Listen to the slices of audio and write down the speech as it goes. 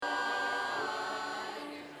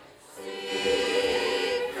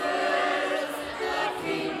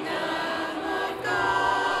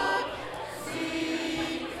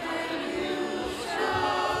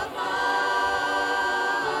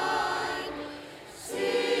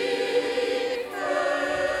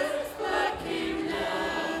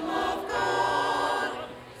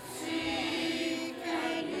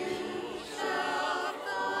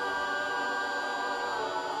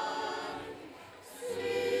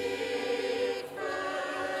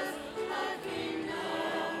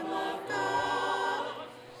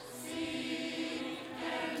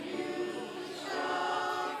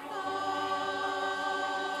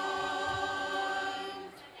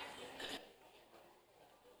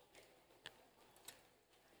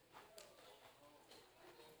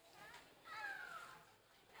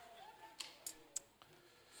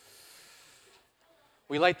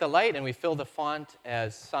We light the light and we fill the font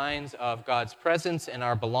as signs of God's presence and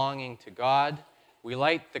our belonging to God. We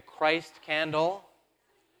light the Christ candle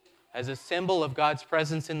as a symbol of God's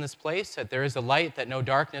presence in this place, that there is a light that no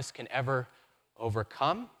darkness can ever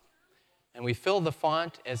overcome. And we fill the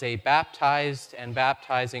font as a baptized and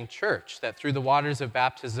baptizing church, that through the waters of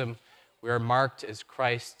baptism we are marked as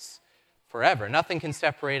Christ's forever. Nothing can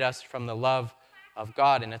separate us from the love of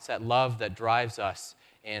God, and it's that love that drives us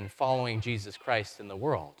in following Jesus Christ in the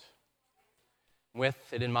world. With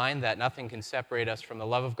it in mind that nothing can separate us from the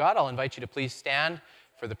love of God, I'll invite you to please stand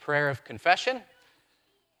for the prayer of confession.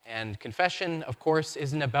 And confession, of course,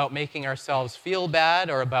 isn't about making ourselves feel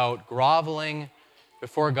bad or about groveling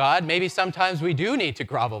before God. Maybe sometimes we do need to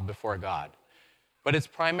grovel before God. But it's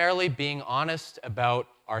primarily being honest about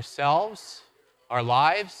ourselves, our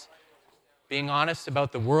lives, being honest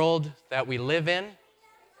about the world that we live in,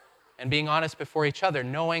 and being honest before each other,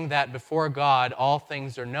 knowing that before God all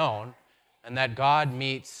things are known, and that God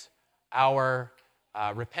meets our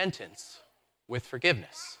repentance with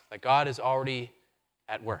forgiveness, that God is already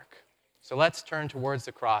at work. So let's turn towards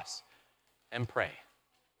the cross and pray.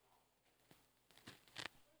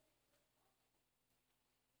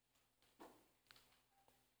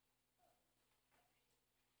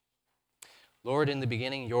 Lord, in the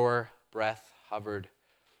beginning, your breath hovered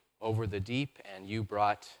over the deep, and you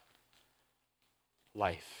brought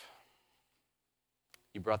life.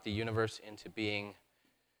 You brought the universe into being,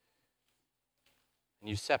 and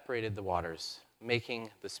you separated the waters, making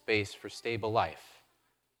the space for stable life.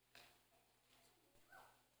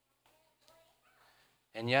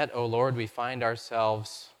 And yet, O Lord, we find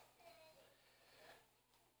ourselves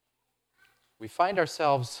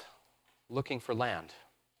looking for land.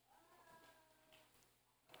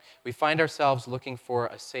 We find ourselves looking for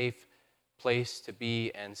a safe place to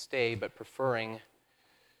be and stay, but preferring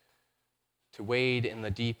to wade in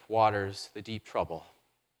the deep waters, the deep trouble.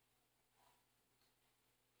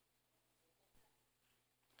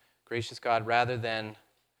 Gracious God, rather than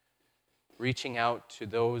reaching out to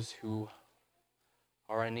those who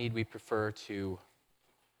are in need, we prefer to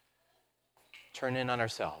turn in on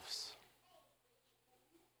ourselves.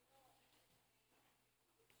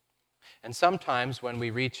 And sometimes when we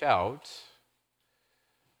reach out,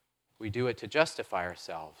 we do it to justify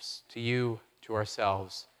ourselves, to you, to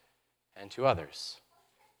ourselves, and to others.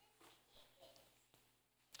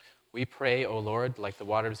 We pray, O Lord, like the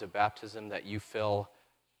waters of baptism, that you fill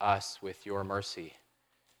us with your mercy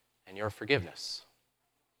and your forgiveness.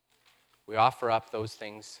 We offer up those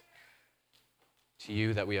things to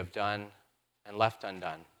you that we have done and left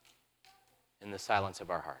undone in the silence of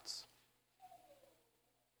our hearts.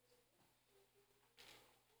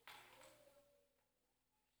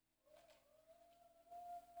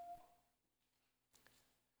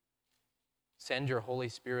 Send your Holy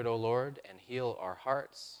Spirit, O Lord, and heal our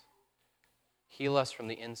hearts. Heal us from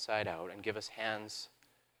the inside out and give us hands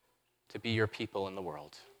to be your people in the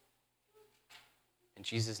world. In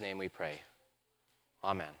Jesus' name we pray.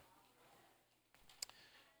 Amen.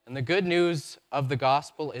 And the good news of the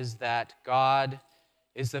gospel is that God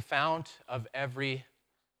is the fount of every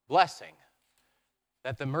blessing,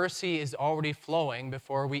 that the mercy is already flowing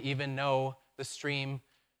before we even know the stream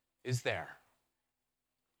is there.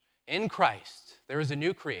 In Christ, there is a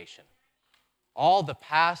new creation. All the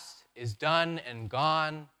past is done and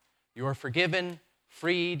gone. You are forgiven,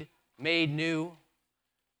 freed, made new.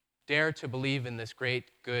 Dare to believe in this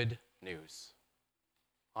great good news.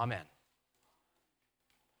 Amen.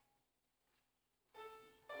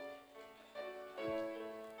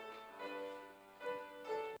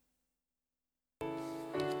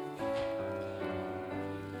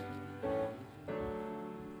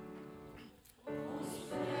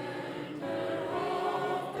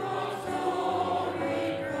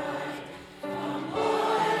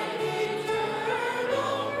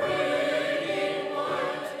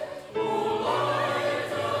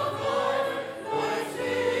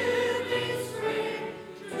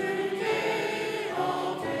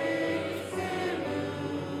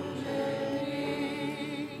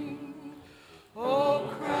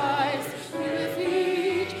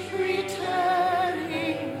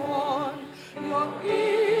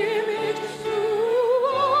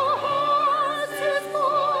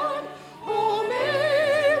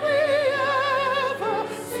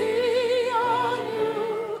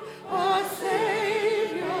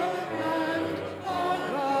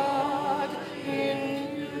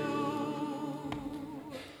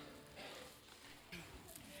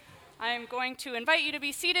 I'm going to invite you to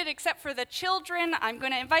be seated, except for the children. I'm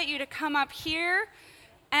going to invite you to come up here.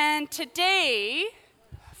 And today,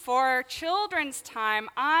 For children's time,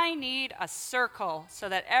 I need a circle so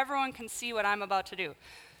that everyone can see what I'm about to do.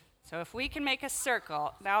 So if we can make a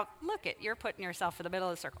circle, now look it, you're putting yourself in the middle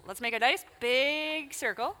of the circle. Let's make a nice big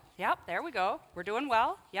circle. Yep, there we go. We're doing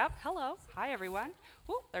well. Yep, hello. Hi, everyone.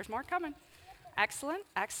 Ooh, there's more coming. Excellent,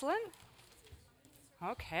 excellent.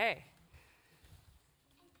 Okay.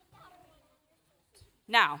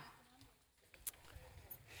 Now,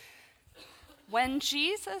 when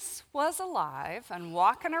Jesus was alive and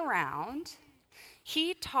walking around,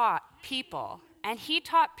 he taught people. And he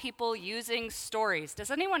taught people using stories. Does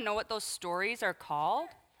anyone know what those stories are called?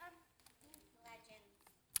 Legends.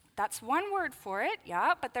 That's one word for it,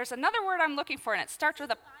 yeah, but there's another word I'm looking for, and it starts with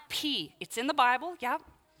a P. It's in the Bible, yeah.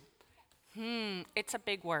 It's a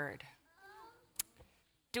big word.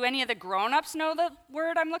 Do any of the grown-ups know the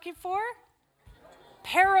word I'm looking for?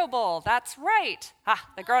 Parable, that's right.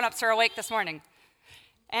 The grown-ups are awake this morning.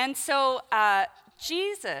 And so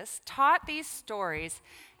Jesus taught these stories.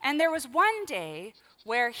 And there was one day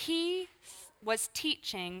where he was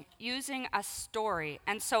teaching using a story.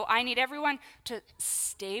 And so I need everyone to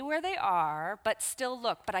stay where they are, but still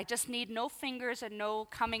look. But I just need no fingers and no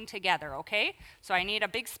coming together, okay? So I need a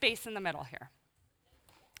big space in the middle here.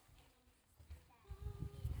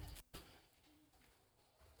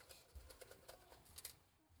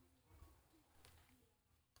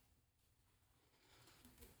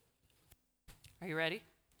 Are you ready?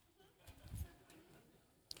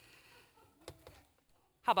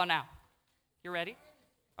 How about now? You ready?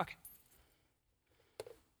 Okay.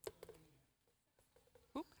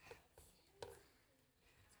 Oop.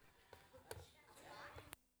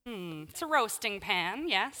 It's a roasting pan,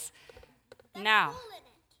 yes. There's Now, coal in it.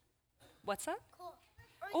 what's that? Coal.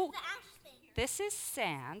 Or Oh. the ash thing. This is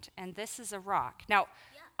sand, and this is a rock. Now,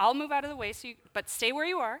 Yeah. I'll move out of the way, but stay where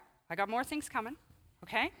you are. I got more things coming,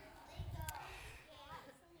 okay?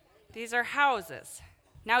 These are houses.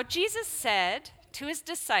 Now, Jesus said to his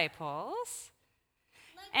disciples,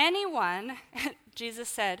 Jesus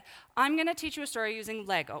said, I'm going to teach you a story using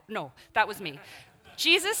Lego. No, that was me.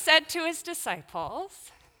 Jesus said to his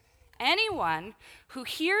disciples, anyone who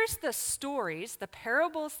hears the stories, the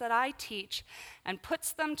parables that I teach, and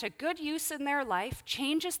puts them to good use in their life,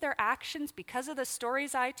 changes their actions because of the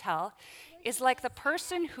stories I tell, is like the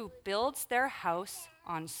person who builds their house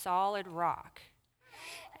on solid rock.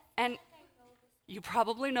 And you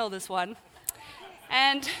probably know this one.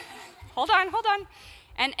 And hold on.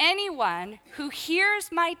 And anyone who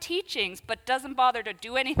hears my teachings but doesn't bother to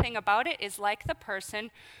do anything about it is like the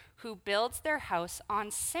person who builds their house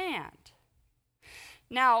on sand.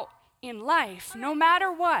 Now, in life, no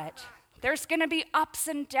matter what, there's going to be ups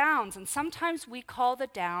and downs, and sometimes we call the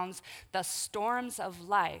downs the storms of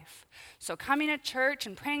life. So coming to church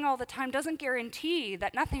and praying all the time doesn't guarantee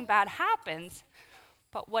that nothing bad happens,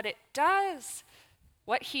 but what it does,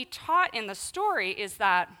 what he taught in the story is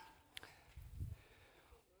that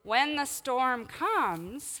when the storm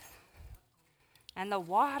comes and the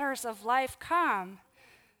waters of life come,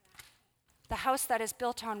 the house that is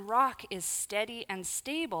built on rock is steady and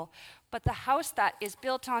stable, but the house that is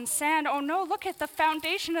built on sand, oh no, look at the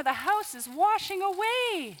foundation of the house is washing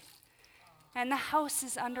away, and the house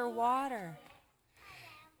is underwater.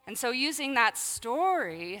 And so using that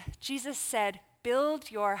story, Jesus said, build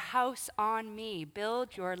your house on me,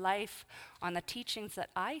 build your life on the teachings that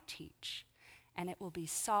I teach, and it will be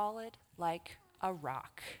solid like a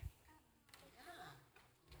rock.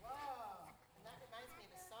 Wow, and that reminds me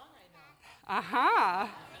of a song I know. Uh-huh.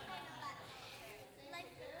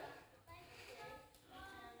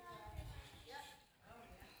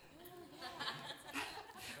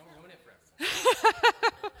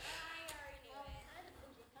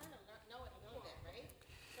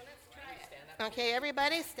 Okay,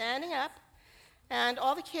 everybody standing up. And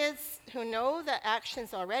all the kids who know the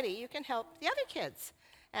actions already, you can help the other kids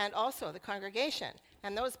and also the congregation.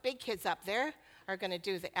 And those big kids up there are going to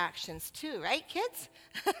do the actions too, right, kids?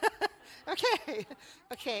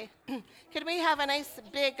 Okay. Could we have a nice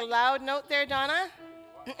big loud note there, Donna?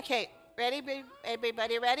 Okay, ready?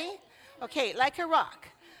 Everybody ready? Okay, like a rock.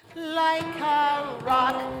 Like a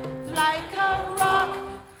rock,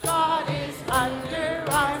 God is under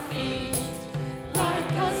our feet.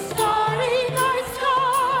 Like a starry night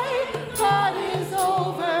sky, God is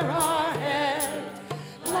over our head.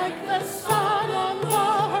 Like the sun on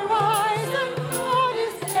the horizon, God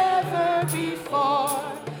is ever before.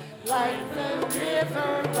 Like the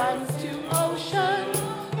river runs to ocean,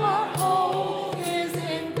 our hope is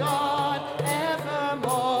in God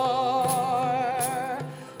evermore.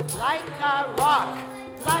 Like a rock,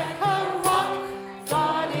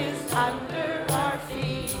 God is under our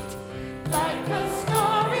feet. Like a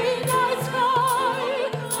starry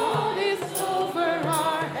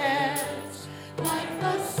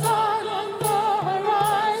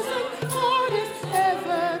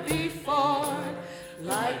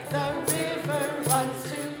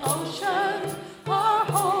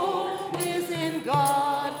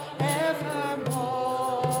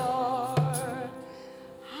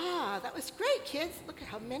was great, kids. Look at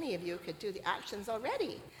how many of you could do the actions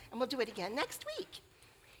already. And we'll do it again next week.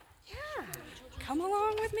 Yeah. Come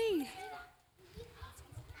along with me.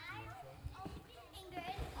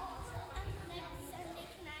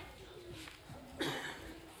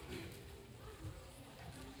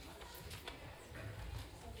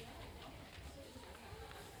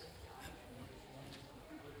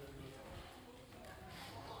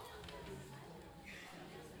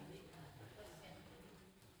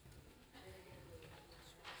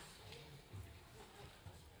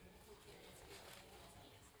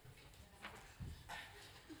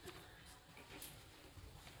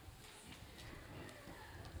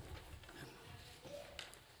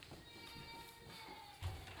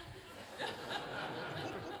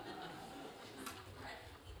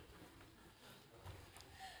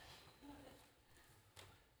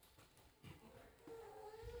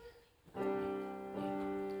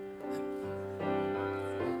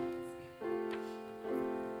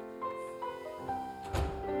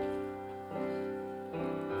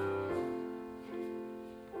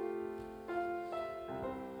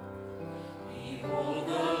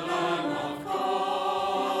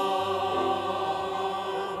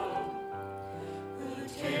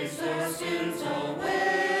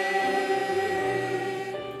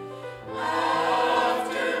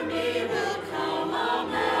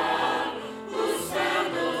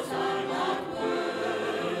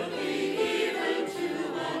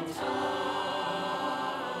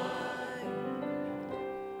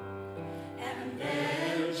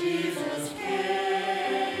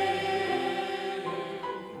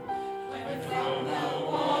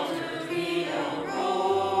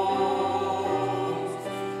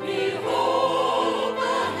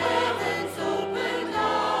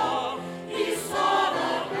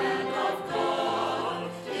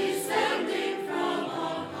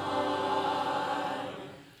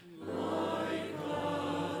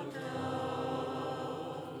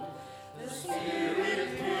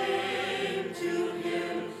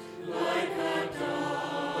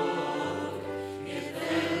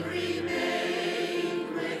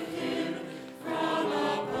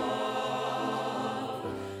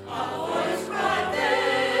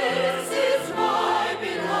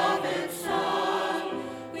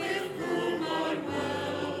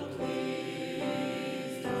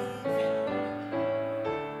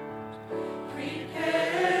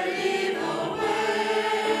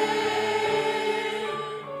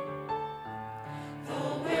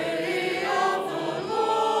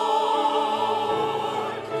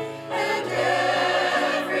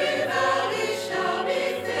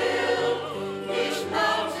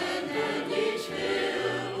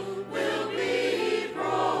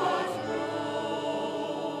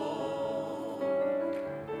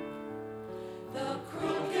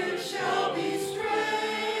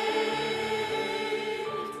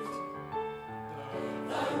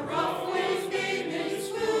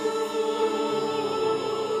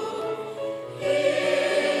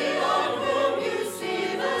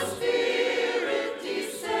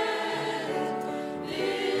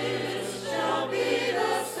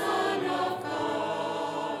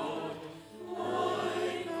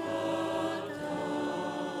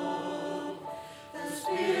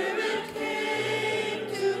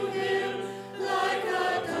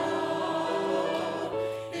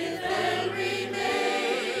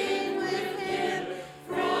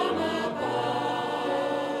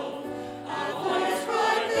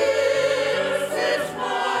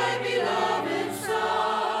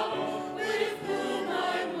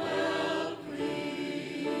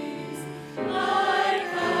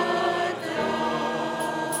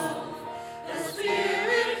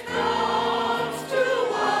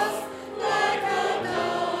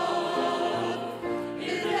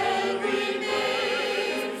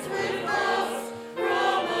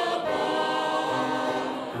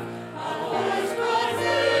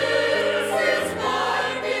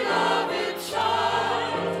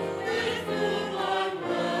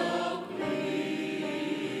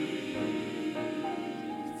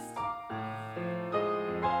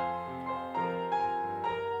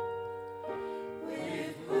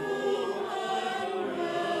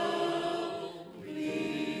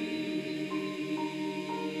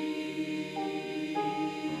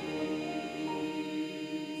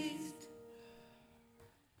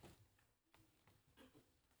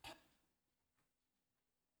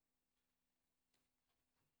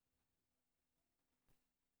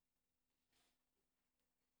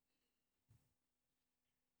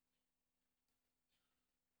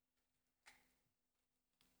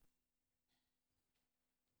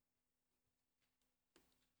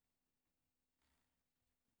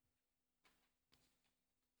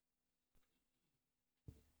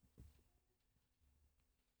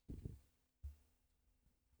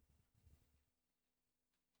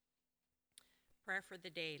 prayer for the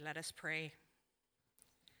day. Let us pray.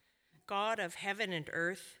 God of heaven and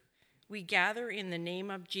earth, we gather in the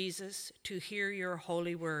name of Jesus to hear your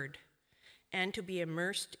holy word and to be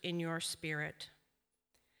immersed in your spirit.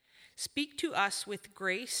 Speak to us with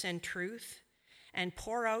grace and truth and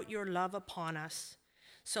pour out your love upon us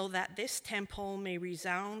so that this temple may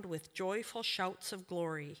resound with joyful shouts of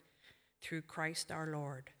glory through Christ our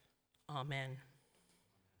Lord. Amen.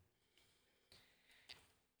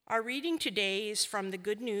 Our reading today is from the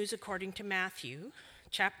Good News according to Matthew,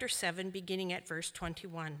 chapter 7, beginning at verse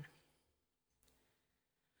 21.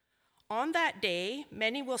 On that day,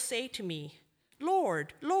 many will say to me,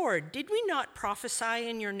 Lord, Lord, did we not prophesy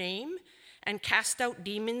in your name and cast out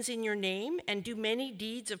demons in your name and do many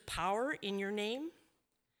deeds of power in your name?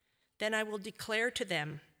 Then I will declare to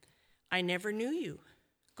them, I never knew you.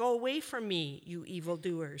 Go away from me, you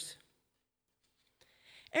evildoers.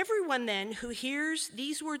 Everyone then who hears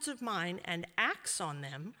these words of mine and acts on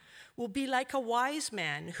them will be like a wise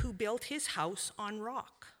man who built his house on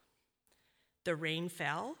rock. The rain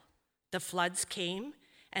fell, the floods came,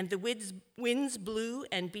 and the winds blew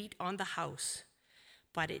and beat on the house,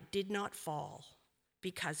 but it did not fall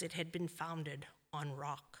because it had been founded on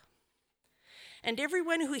rock. And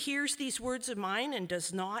everyone who hears these words of mine and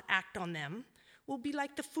does not act on them will be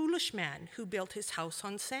like the foolish man who built his house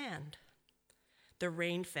on sand. The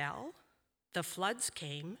rain fell, the floods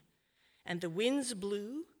came, and the winds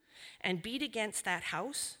blew and beat against that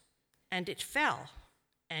house, and it fell,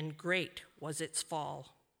 and great was its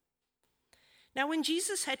fall. Now when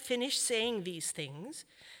Jesus had finished saying these things,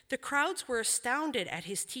 the crowds were astounded at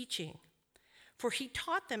his teaching, for he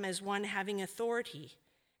taught them as one having authority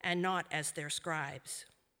and not as their scribes.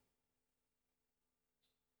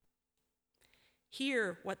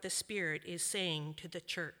 Hear what the Spirit is saying to the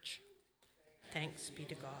church. Thanks be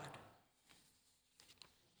to God.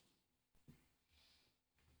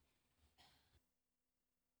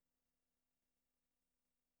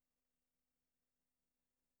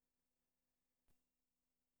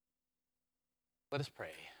 Let us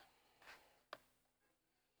pray.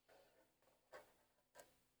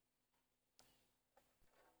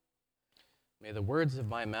 May the words of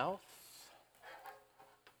my mouth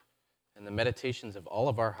and the meditations of all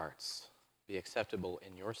of our hearts be acceptable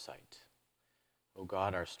in your sight, O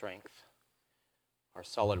God, our strength, our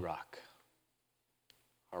solid rock,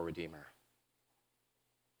 our Redeemer.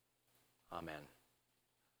 Amen.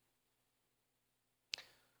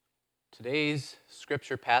 Today's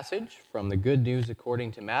scripture passage from the Good News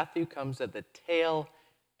according to Matthew comes at the tail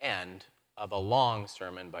end of a long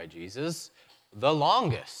sermon by Jesus, the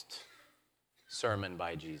longest sermon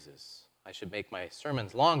by Jesus. I should make my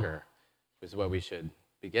sermons longer, is what we should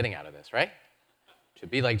be getting out of this, right? To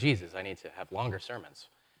be like Jesus, I need to have longer sermons,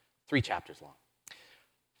 3 chapters long.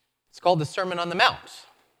 It's called the Sermon on the Mount,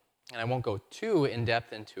 and I won't go too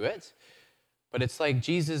in-depth into it, but it's like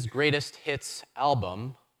Jesus' greatest hits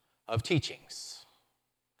album of teachings.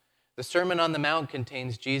 The Sermon on the Mount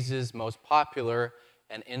contains Jesus' most popular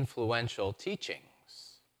and influential teachings.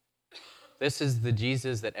 This is the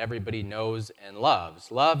Jesus that everybody knows and loves.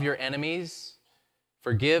 Love your enemies,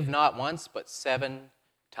 forgive not once, but 7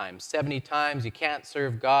 times. 70 times. You can't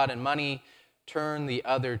serve God and money, turn the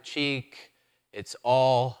other cheek. It's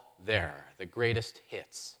all there. The greatest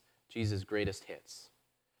hits, Jesus' greatest hits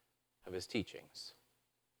of his teachings.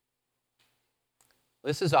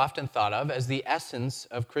 This is often thought of as the essence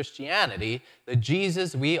of Christianity, the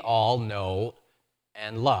Jesus we all know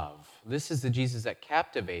and love. This is the Jesus that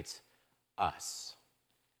captivates us.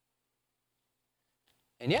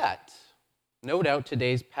 And yet, no doubt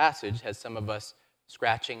today's passage has some of us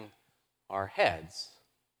scratching our heads,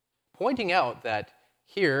 pointing out that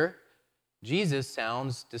here Jesus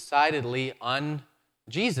sounds decidedly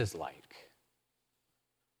un-Jesus-like.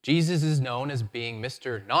 Jesus is known as being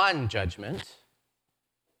Mr. Non-Judgment.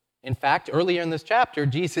 In fact, earlier in this chapter,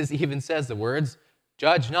 Jesus even says the words,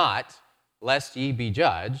 "Judge not, lest ye be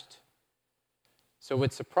judged." So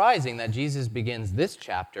it's surprising that Jesus begins this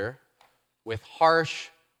chapter with harsh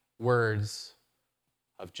words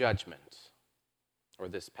of judgment, or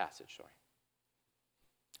this passage, sorry.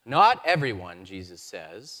 Not everyone, Jesus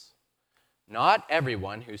says, not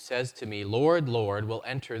everyone who says to me, Lord, Lord, will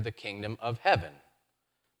enter the kingdom of heaven,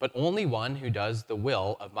 but only one who does the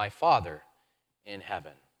will of my Father in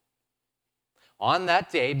heaven. On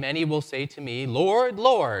that day, many will say to me, Lord,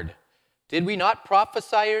 Lord, did we not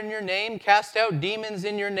prophesy in your name, cast out demons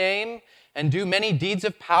in your name, and do many deeds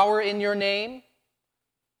of power in your name?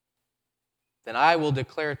 Then I will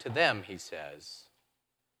declare to them, he says,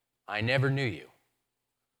 I never knew you.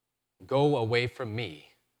 Go away from me.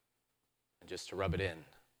 And just to rub it in,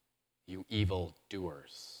 you evil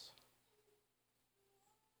doers.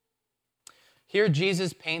 Here,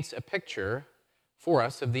 Jesus paints a picture for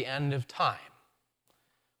us of the end of time,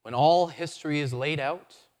 when all history is laid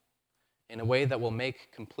out in a way that will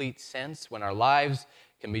make complete sense, when our lives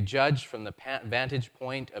can be judged from the vantage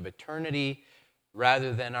point of eternity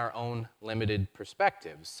rather than our own limited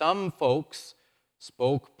perspectives. Some folks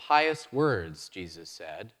spoke pious words, Jesus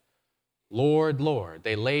said. Lord, Lord.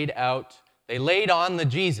 They laid on the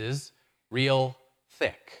Jesus real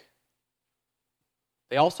thick.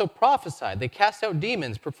 They also prophesied. They cast out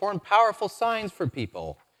demons, performed powerful signs for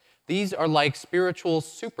people. These are like spiritual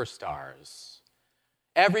superstars.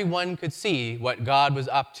 Everyone could see what God was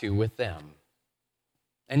up to with them.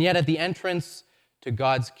 And yet at the entrance to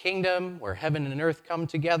God's kingdom, where heaven and earth come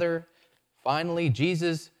together, finally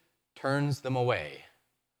Jesus turns them away.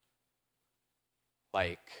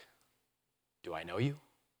 Like, do I know you?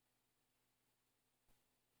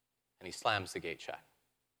 And he slams the gate shut.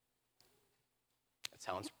 That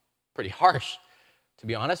sounds pretty harsh, to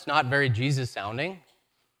be honest, not very Jesus-sounding.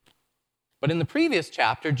 But in the previous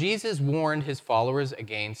chapter, Jesus warned his followers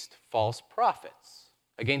against false prophets,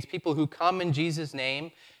 against people who come in Jesus'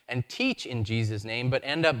 name and teach in Jesus' name, but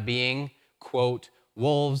end up being, quote,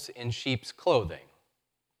 wolves in sheep's clothing.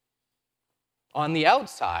 On the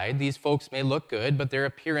outside, these folks may look good, but their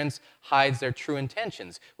appearance hides their true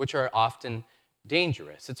intentions, which are often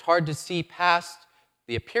dangerous. It's hard to see past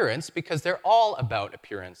the appearance because they're all about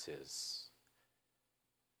appearances.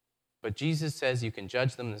 But Jesus says you can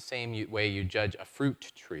judge them the same way you judge a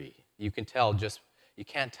fruit tree. You can't tell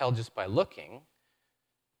just by looking,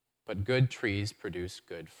 but good trees produce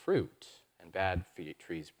good fruit, and bad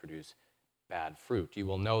trees produce bad fruit. You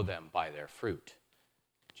will know them by their fruit,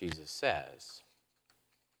 Jesus says.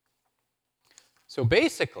 So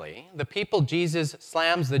basically, the people Jesus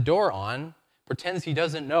slams the door on, pretends he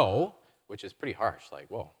doesn't know, which is pretty harsh, like,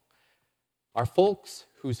 whoa, are folks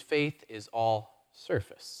whose faith is all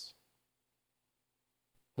surface.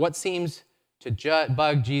 What seems to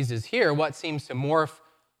bug Jesus here, what seems to morph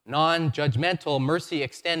non-judgmental,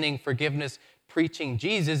 mercy-extending, forgiveness-preaching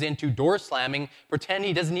Jesus into door-slamming, pretend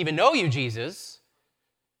he doesn't even know you, Jesus,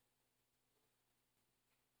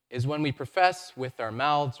 is when we profess with our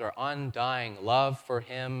mouths our undying love for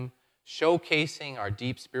him, showcasing our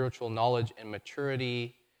deep spiritual knowledge and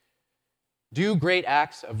maturity, do great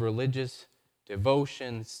acts of religious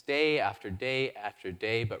devotion, day after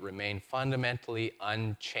day, but remain fundamentally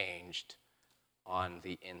unchanged on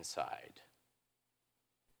the inside.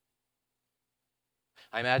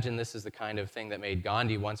 I imagine this is the kind of thing that made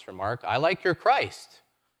Gandhi once remark, "I like your Christ.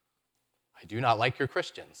 I do not like your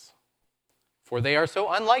Christians, for they are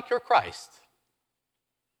so unlike your Christ."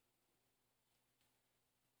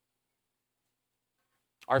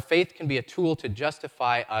 Our faith can be a tool to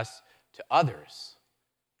justify us to others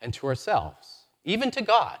and to ourselves, even to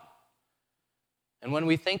God. And when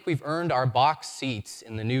we think we've earned our box seats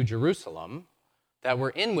in the New Jerusalem, that we're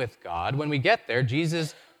in with God, when we get there,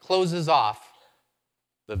 Jesus closes off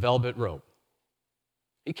the velvet rope.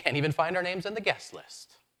 He can't even find our names on the guest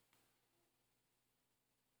list.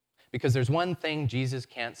 Because there's one thing Jesus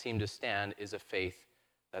can't seem to stand is a faith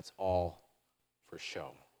that's all for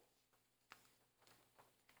show.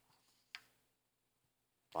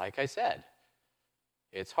 Like I said,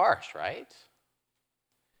 it's harsh, right?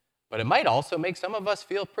 But it might also make some of us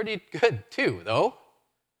feel pretty good too, though.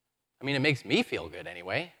 I mean, it makes me feel good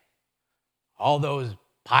anyway. All those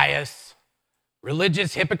pious,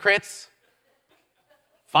 religious hypocrites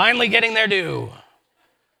finally getting their due.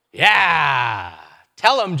 Yeah,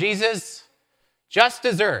 tell them, Jesus, just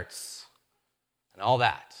desserts and all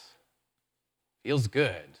that. Feels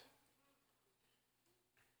good.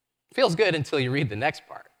 Feels good until you read the next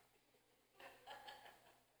part.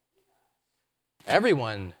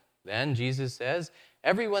 Everyone then, Jesus says,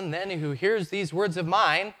 everyone then who hears these words of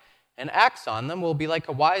mine and acts on them will be like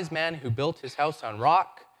a wise man who built his house on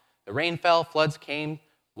rock. The rain fell, floods came,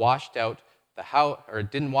 washed out the house, or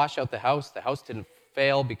didn't wash out the house. The house didn't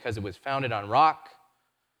fail because it was founded on rock.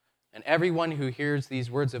 And everyone who hears these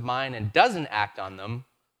words of mine and doesn't act on them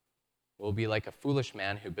will be like a foolish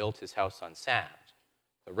man who built his house on sand.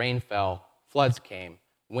 The rain fell, floods came,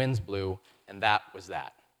 winds blew, and that was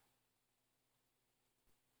that.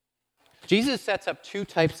 Jesus sets up two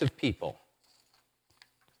types of people.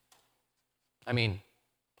 I mean,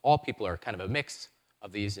 all people are kind of a mix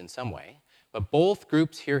of these in some way, but both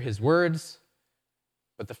groups hear his words.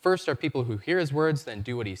 But the first are people who hear his words, then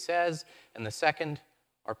do what he says, and the second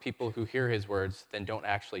are people who hear his words, then don't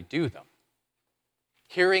actually do them.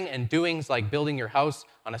 Hearing and doing's like building your house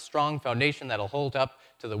on a strong foundation that'll hold up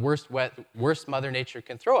to the worst Mother Nature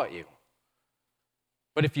can throw at you.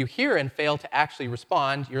 But if you hear and fail to actually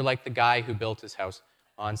respond, you're like the guy who built his house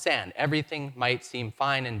on sand. Everything might seem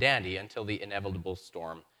fine and dandy until the inevitable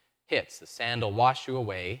storm hits. The sand will wash you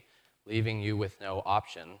away, leaving you with no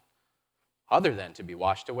option other than to be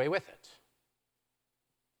washed away with it.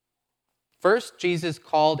 First, Jesus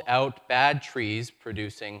called out bad trees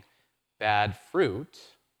producing bad fruit.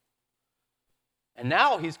 And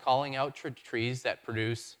now he's calling out trees that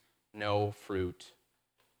produce no fruit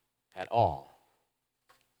at all.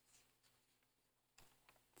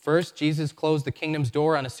 First, Jesus closed the kingdom's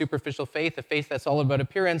door on a superficial faith, a faith that's all about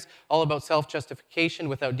appearance, all about self-justification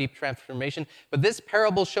without deep transformation. But this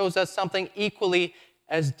parable shows us something equally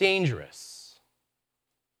as dangerous,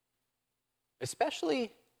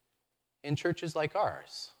 especially in churches like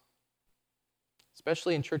ours,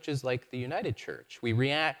 especially in churches like the United Church. We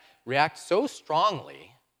react so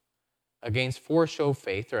strongly against for-show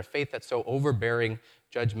faith, or a faith that's so overbearing,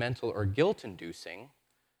 judgmental, or guilt-inducing.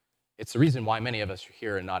 It's the reason why many of us are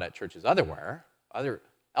here and not at churches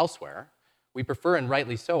elsewhere. We prefer, and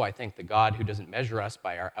rightly so, I think, the God who doesn't measure us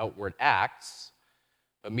by our outward acts,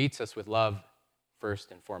 but meets us with love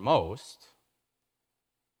first and foremost.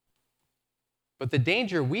 But the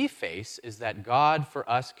danger we face is that God for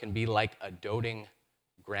us can be like a doting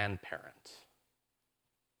grandparent,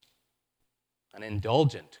 an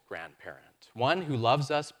indulgent grandparent, one who loves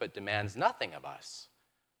us but demands nothing of us,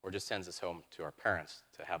 or just sends us home to our parents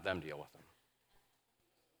to have them deal with them.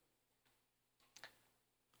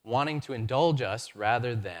 Wanting to indulge us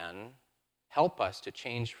rather than help us to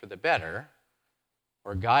change for the better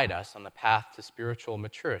or guide us on the path to spiritual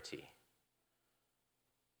maturity.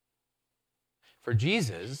 For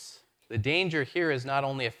Jesus, the danger here is not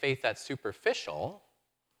only a faith that's superficial,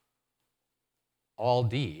 all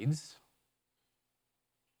deeds,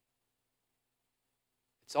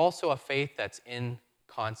 it's also a faith that's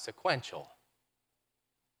inconsequential,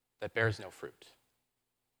 that bears no fruit.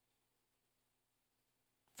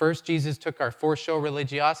 First, Jesus took our for-show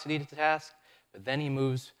religiosity to task, but then he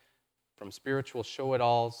moves from spiritual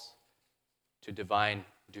show-it-alls to divine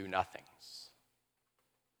do-nothings.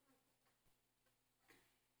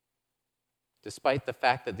 Despite the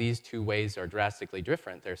fact that these two ways are drastically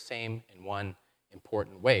different, they're same in one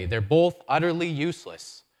important way. They're both utterly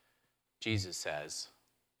useless, Jesus says,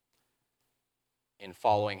 in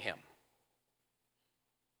following him.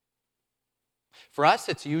 For us,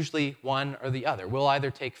 it's usually one or the other. We'll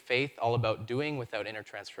either take faith all about doing without inner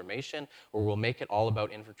transformation, or we'll make it all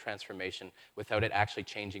about inner transformation without it actually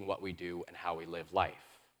changing what we do and how we live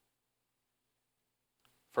life.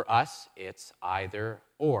 For us, it's either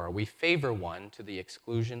or. We favor one to the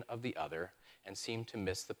exclusion of the other and seem to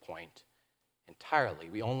miss the point entirely.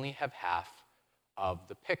 We only have half of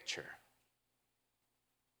the picture.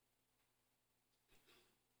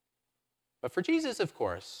 But for Jesus, of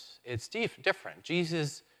course, it's different.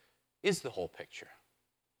 Jesus is the whole picture.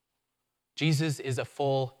 Jesus is a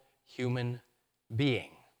full human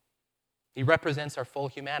being. He represents our full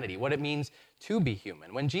humanity, what it means to be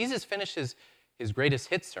human. When Jesus finishes his greatest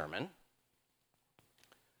hit sermon,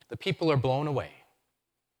 the people are blown away.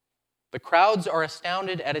 The crowds are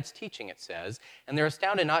astounded at its teaching, it says, and they're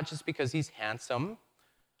astounded not just because he's handsome,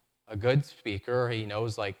 a good speaker, he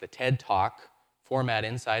knows like the TED Talk format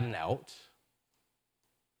inside and out.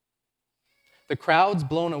 The crowd's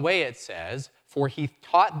blown away, it says, for he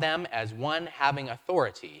taught them as one having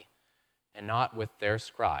authority and not with their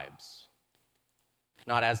scribes.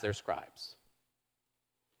 Not as their scribes.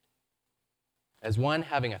 As one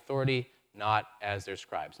having authority, not as their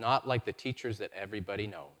scribes. Not like the teachers that everybody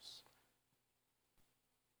knows.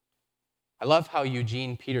 I love how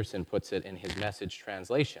Eugene Peterson puts it in his Message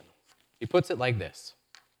translation. He puts it like this.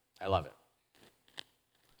 I love it.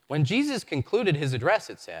 When Jesus concluded his address,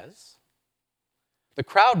 it says, the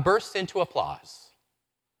crowd burst into applause.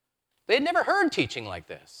 They had never heard teaching like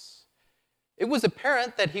this. It was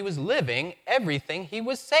apparent that he was living everything he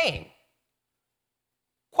was saying.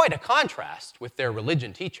 Quite a contrast with their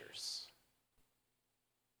religion teachers.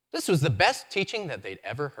 This was the best teaching that they'd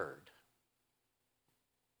ever heard.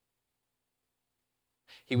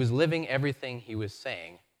 He was living everything he was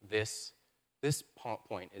saying. This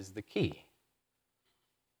point is the key.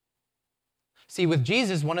 See, with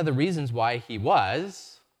Jesus, one of the reasons why he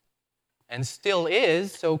was and still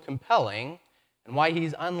is so compelling and why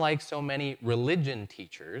he's unlike so many religion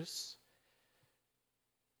teachers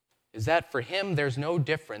is that for him, there's no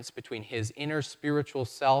difference between his inner spiritual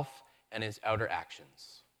self and his outer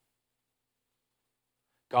actions.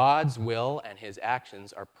 God's will and his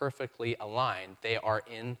actions are perfectly aligned. They are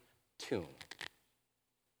in tune.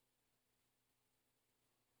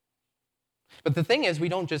 But the thing is, we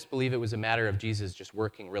don't just believe it was a matter of Jesus just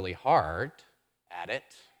working really hard at it,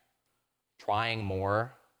 trying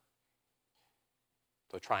more,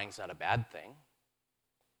 though trying's not a bad thing.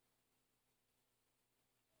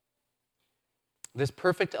 This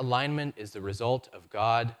perfect alignment is the result of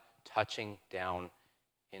God touching down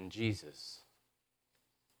in Jesus,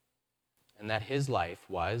 and that his life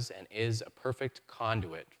was and is a perfect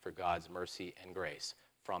conduit for God's mercy and grace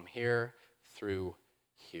from here through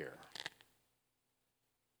here.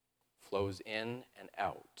 Flows in and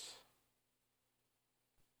out.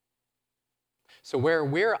 So where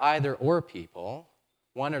we're either or people,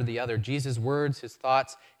 one or the other, Jesus' words, his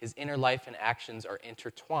thoughts, his inner life and actions are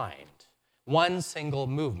intertwined. One single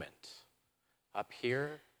movement. Up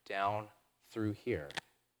here, down, through here.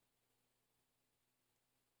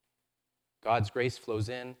 God's grace flows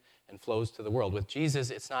in and flows to the world. With Jesus,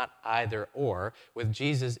 it's not either or. With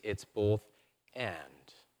Jesus, it's both and.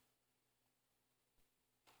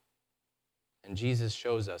 And Jesus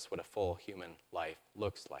shows us what a full human life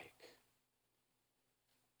looks like.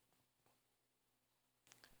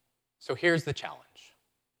 So here's the challenge.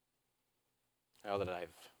 Now that I've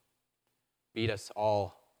beat us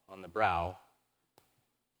all on the brow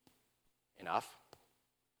enough,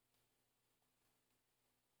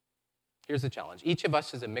 here's the challenge. Each of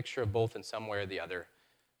us is a mixture of both in some way or the other,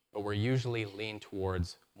 but we're usually lean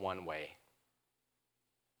towards one way.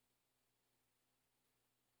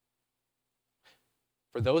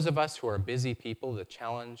 For those of us who are busy people, the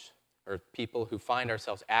challenge, or people who find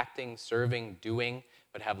ourselves acting, serving, doing,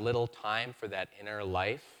 but have little time for that inner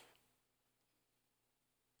life,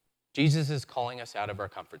 Jesus is calling us out of our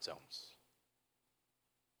comfort zones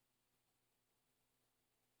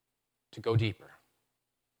to go deeper,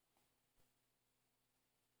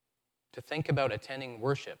 to think about attending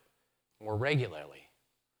worship more regularly,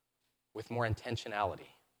 with more intentionality.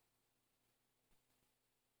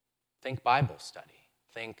 Think Bible study.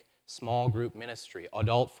 Think small group ministry,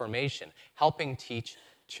 adult formation, helping teach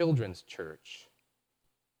children's church,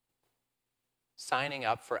 signing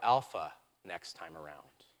up for Alpha next time around.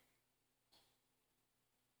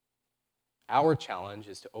 Our challenge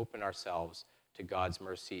is to open ourselves to God's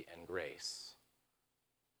mercy and grace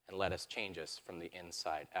and let us change us from the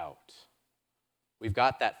inside out. We've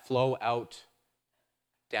got that flow out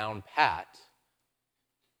down pat,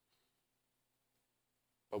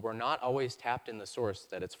 but we're not always tapped in the source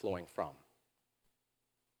that it's flowing from.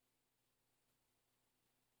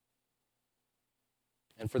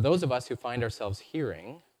 And for those of us who find ourselves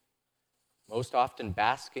hearing, most often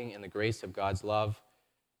basking in the grace of God's love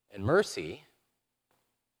and mercy,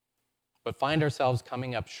 but find ourselves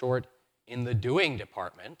coming up short in the doing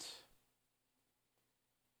department,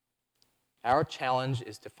 our challenge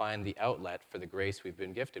is to find the outlet for the grace we've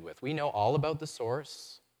been gifted with. We know all about the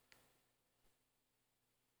source,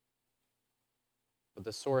 but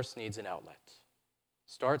the source needs an outlet.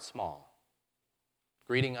 Start small.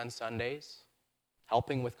 Greeting on Sundays,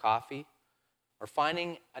 helping with coffee, or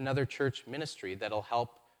finding another church ministry that'll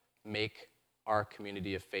help make our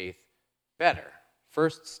community of faith better.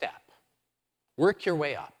 First step. Work your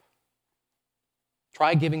way up.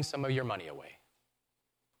 Try giving some of your money away.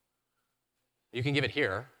 You can give it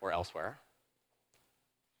here or elsewhere,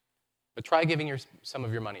 but try giving some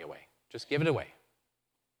of your money away. Just give it away.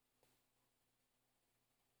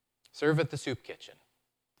 Serve at the soup kitchen.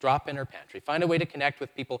 Drop in our pantry. Find a way to connect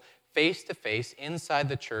with people face to face inside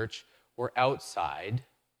the church or outside,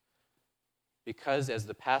 because as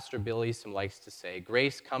the Pastor Bill Eastham likes to say,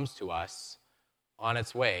 grace comes to us on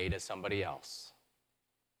its way to somebody else.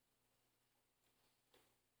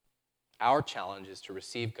 Our challenge is to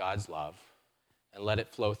receive God's love and let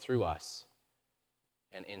it flow through us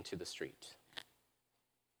and into the street.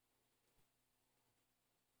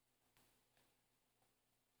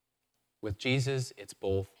 With Jesus, it's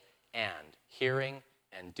both and. Hearing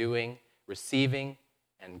and doing, receiving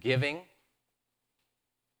and giving.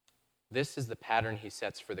 This is the pattern he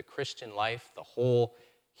sets for the Christian life, the whole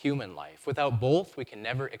human life. Without both, we can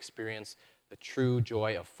never experience the true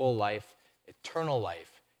joy of full life, eternal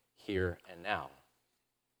life, here and now.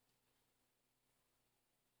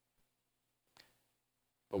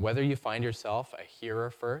 But whether you find yourself a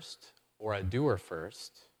hearer first or a doer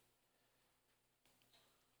first,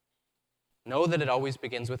 know that it always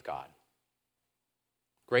begins with God.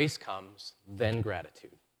 Grace comes, then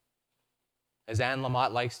gratitude. As Anne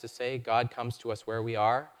Lamott likes to say, God comes to us where we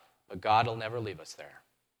are, but God will never leave us there.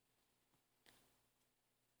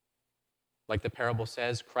 Like the parable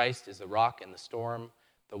says, Christ is the rock in the storm,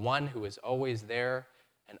 the one who is always there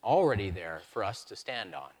and already there for us to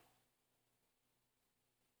stand on,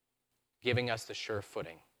 giving us the sure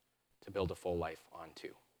footing to build a full life onto.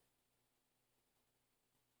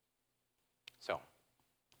 So,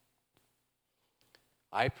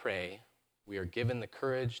 I pray we are given the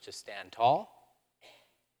courage to stand tall,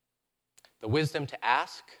 the wisdom to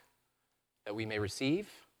ask that we may receive,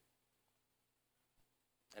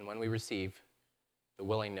 and when we receive, the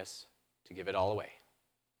willingness to give it all away.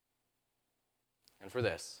 And for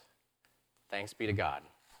this, thanks be to God.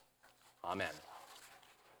 Amen.